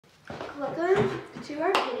Welcome to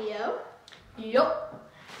our video. Yup.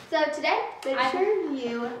 So today, Make sure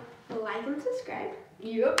you like and subscribe.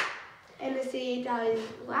 Yup. And to see Dolly's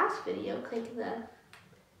last video, click the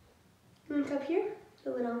link up here,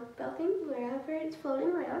 the little bell thing, wherever it's floating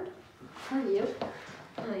around. Yup.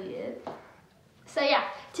 Oh yeah. So yeah,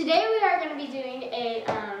 today we are going to be doing a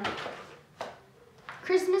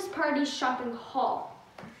Christmas party shopping haul.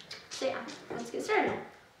 So yeah, let's get started.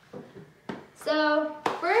 So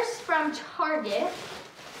first from Target,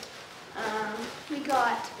 We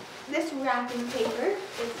got this wrapping paper.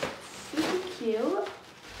 It's super cute.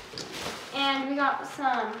 and we got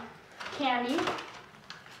some candy,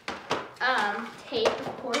 tape,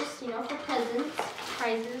 of course, you know, for presents,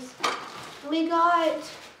 prizes. We got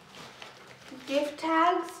gift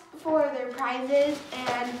tags for their prizes,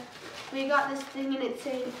 and we got this thing, and it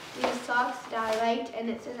says these socks that I liked, and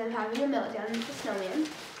it says I'm having a meltdown. It's a snowman.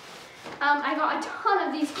 I got a ton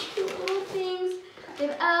of these cute little things. They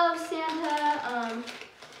have elves, Santa,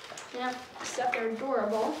 yeah, stuff. They're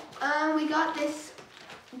adorable. We got this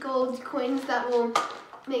gold coins that will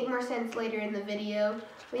make more sense later in the video.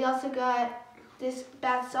 We also got this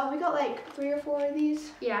bath salt. We got like 3 or 4 of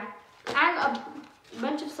these. Yeah, and a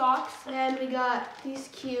bunch of socks. And we got these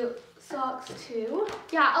cute socks too.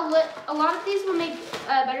 Yeah, a lot of these will make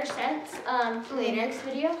better sense Later. next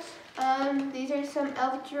videos. These are some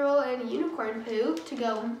elf drool and unicorn poo to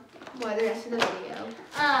go for the rest of the video.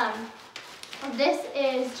 This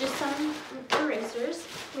is just some erasers.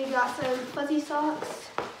 We got some fuzzy socks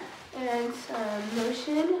and some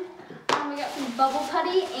lotion. We got some bubble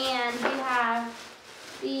putty, and we have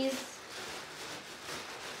these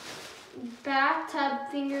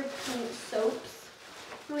bathtub finger paint soaps.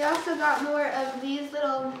 We also got more of these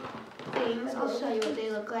little things. I'll show you what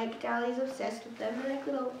they look like. Dally's obsessed with them. They're like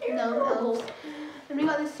little gnome elves. And we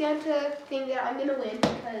got this Santa thing that I'm gonna win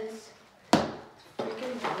because it's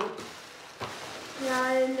freaking dope.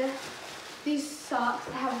 And these socks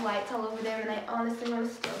have lights all over them, and I honestly want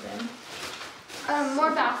to steal them.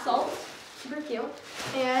 More bath salts. Super cute.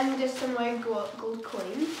 And just some more gold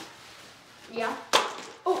coins. Yeah.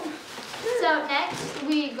 Oh. So next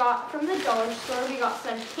we got from the dollar store, we got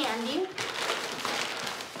some candy.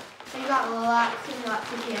 We got lots and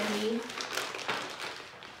lots of candy.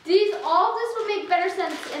 All this will make better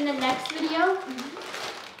sense in the next video.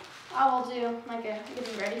 I will do like a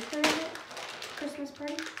getting ready for it Christmas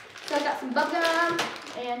party. So I got some bubble gum,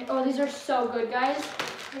 and oh, these are so good, guys.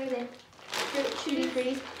 What are they? Shooty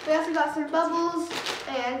pretties. We also got some bubbles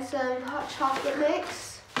and some hot chocolate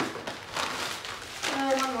mix.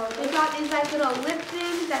 One more. We got these like little lip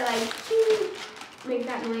things that like make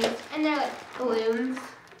that noise. And they're like Balloons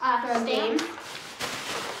for a game.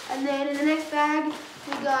 stamps. And then in the next bag,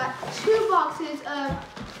 we got 2 boxes of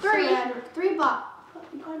 3. 3 boxes.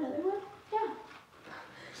 You got another one? Yeah.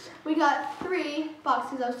 We got 3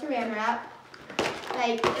 boxes of saran wrap.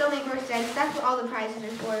 Like, it'll make more sense. That's what all the prizes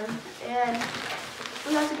are for. And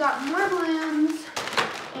we also got more balloons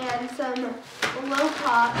and some low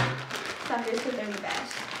pop suckers because they're the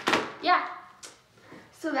best. Yeah.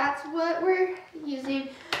 So that's what we're using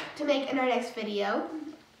to make in our next video.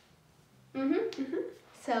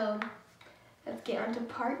 So let's get on to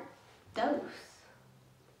part 2.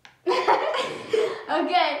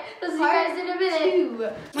 Okay, we'll see you guys in a minute.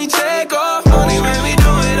 Part 2. We take off, only when we do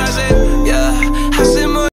it, I say, yeah.